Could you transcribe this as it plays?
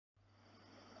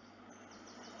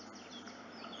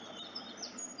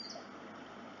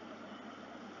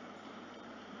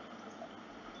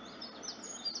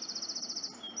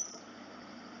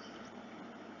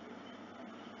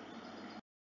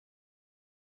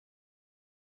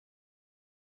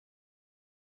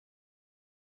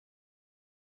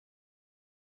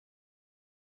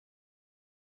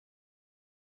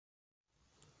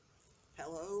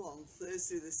Hello on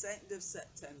Thursday the 2nd of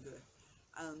September,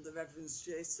 and the Reverends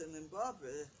Jason and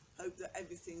Barbara hope that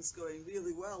everything's going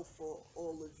really well for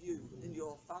all of you and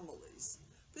your families,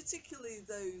 particularly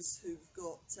those who've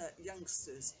got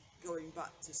youngsters going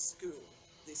back to school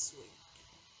this week.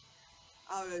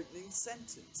 Our opening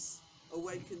sentence: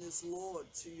 awaken us, Lord,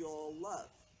 to your love,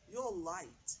 your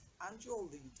light and your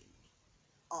leading.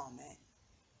 Amen.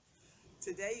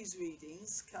 Today's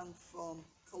readings come from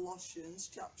Colossians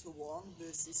chapter 1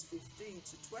 verses 15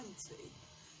 to 20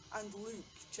 and Luke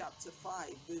chapter 5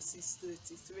 verses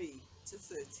 33 to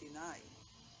 39.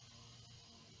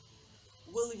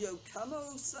 Will you come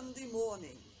o Sunday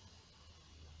morning?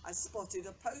 I spotted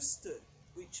a poster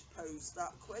which posed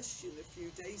that question a few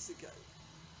days ago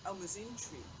and was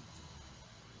intrigued.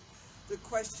 The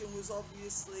question was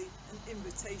obviously an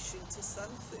invitation to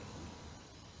something,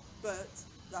 but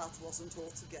that wasn't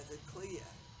altogether clear.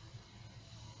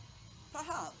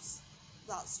 Perhaps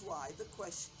that's why the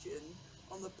question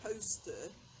on the poster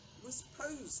was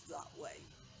posed that way,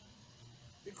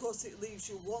 because it leaves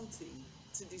you wanting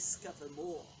to discover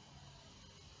more.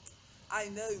 I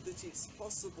know that it's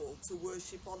possible to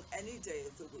worship on any day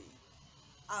of the week,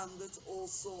 and that all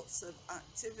sorts of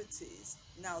activities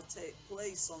now take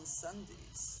place on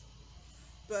Sundays.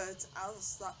 But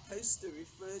as that poster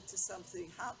referred to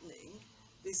something happening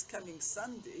this coming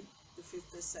Sunday, the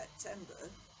 5th of September,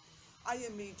 I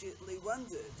immediately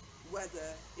wondered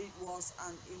whether it was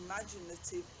an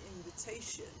imaginative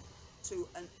invitation to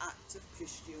an act of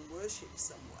Christian worship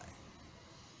somewhere.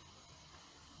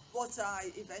 What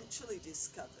I eventually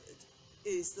discovered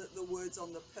is that the words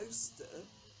on the poster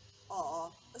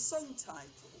are a song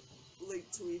title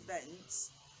linked to events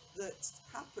that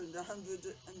happened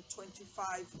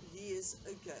 125 years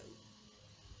ago.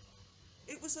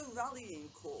 It was a rallying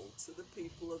call to the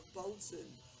people of Bolton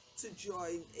to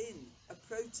join in a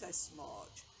protest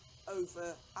march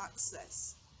over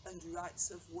access and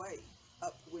rights of way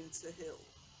up Winter Hill.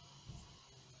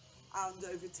 And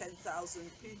over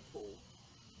 10,000 people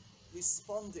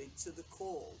responded to the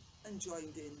call and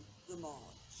joined in the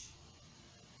march.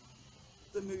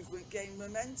 The movement gained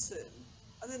momentum,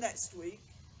 and the next week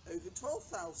over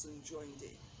 12,000 joined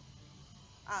in,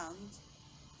 and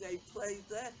they played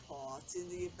their part in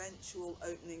the eventual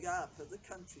opening up of the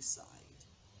countryside.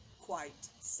 Quite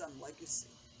some legacy.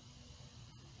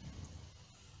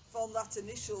 From that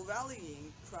initial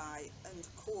rallying cry and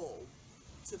call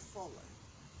to follow.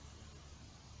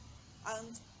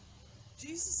 And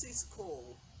Jesus'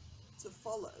 call to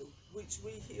follow, which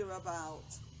we hear about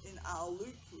in our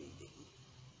Luke reading,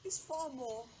 is far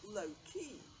more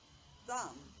low-key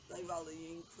than the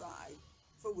rallying cry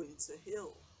for Winter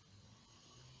Hill.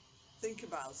 Think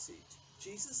about it.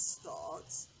 Jesus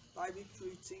starts by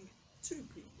recruiting two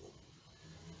people,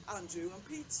 Andrew and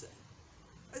Peter,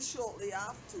 and shortly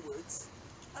afterwards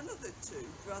another two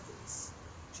brothers,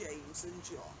 James and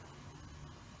John.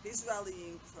 His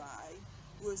rallying cry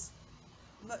was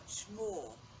much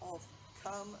more of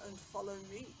 "come and follow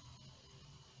me,"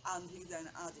 and he then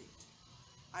added,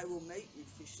 "I will make you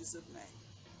fishers of men."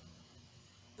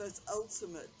 But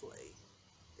ultimately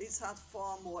it's had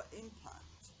far more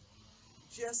impact.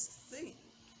 Just think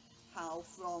how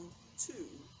from two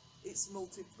it's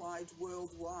multiplied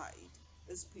worldwide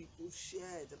as people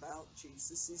shared about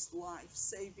Jesus'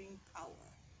 life-saving power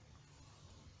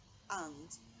and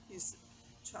his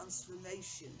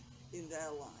transformation in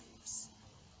their lives.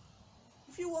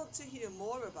 If you want to hear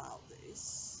more about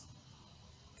this,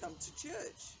 come to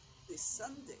church this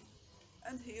Sunday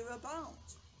and hear about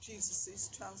Jesus'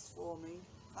 transforming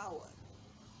power.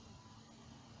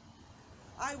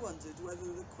 I wondered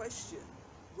whether the question,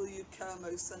 "Will you come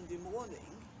o Sunday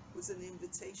morning?" was an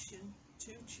invitation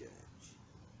to church.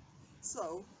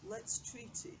 So let's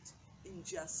treat it in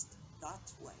just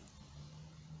that way.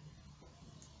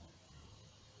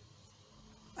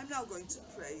 I'm now going to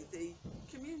pray the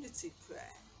community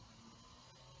prayer.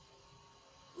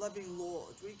 Loving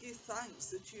Lord, we give thanks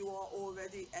that you are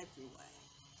already everywhere.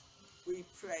 We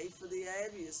pray for the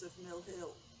areas of Mill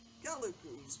Hill,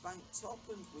 Gallagher's, Banktop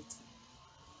and Whitton.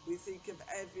 We think of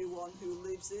everyone who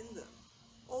lives in them,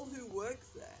 all who work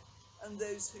there, and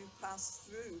those who pass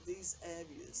through these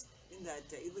areas in their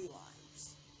daily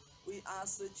lives. We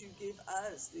ask that you give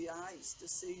us the eyes to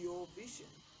see your vision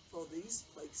for these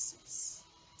places.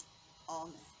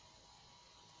 Amen.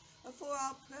 And for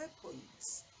our prayer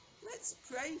points, let's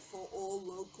pray for all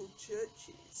local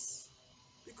churches,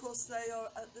 because they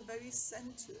are at the very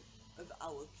centre of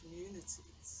our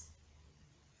communities.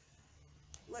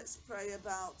 Let's pray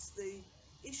about the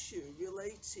issue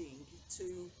relating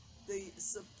to the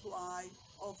supply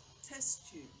of test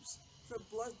tubes for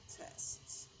blood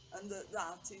tests, and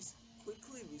that is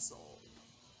quickly resolved.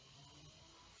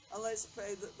 And let's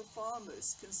pray that the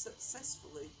farmers can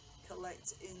successfully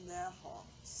collect in their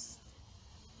hearts.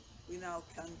 We now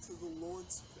come to the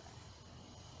Lord's Prayer.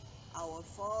 Our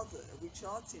Father, which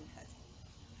art in heaven,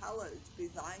 hallowed be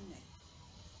thy name.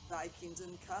 Thy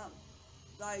kingdom come,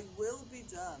 thy will be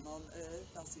done on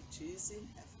earth as it is in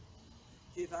heaven.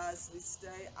 Give us this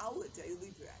day our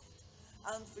daily bread,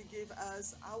 and forgive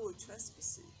us our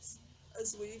trespasses,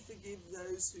 as we forgive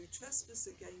those who trespass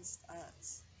against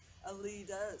us. And lead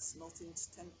us not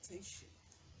into temptation,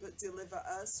 but deliver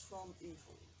us from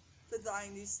evil. For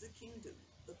thine is the kingdom,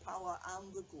 the power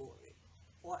and the glory,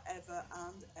 forever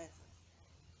and ever.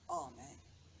 Amen.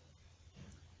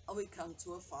 And we come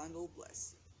to a final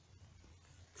blessing.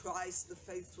 Christ, the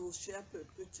faithful shepherd,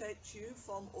 protect you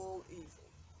from all evil,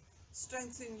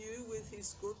 strengthen you with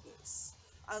his goodness,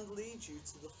 and lead you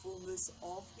to the fullness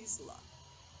of his love.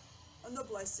 And the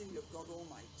blessing of God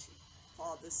Almighty,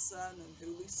 Father, Son, and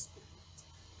Holy Spirit,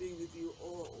 be with you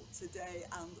all, today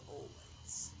and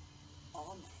always.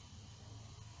 Amen.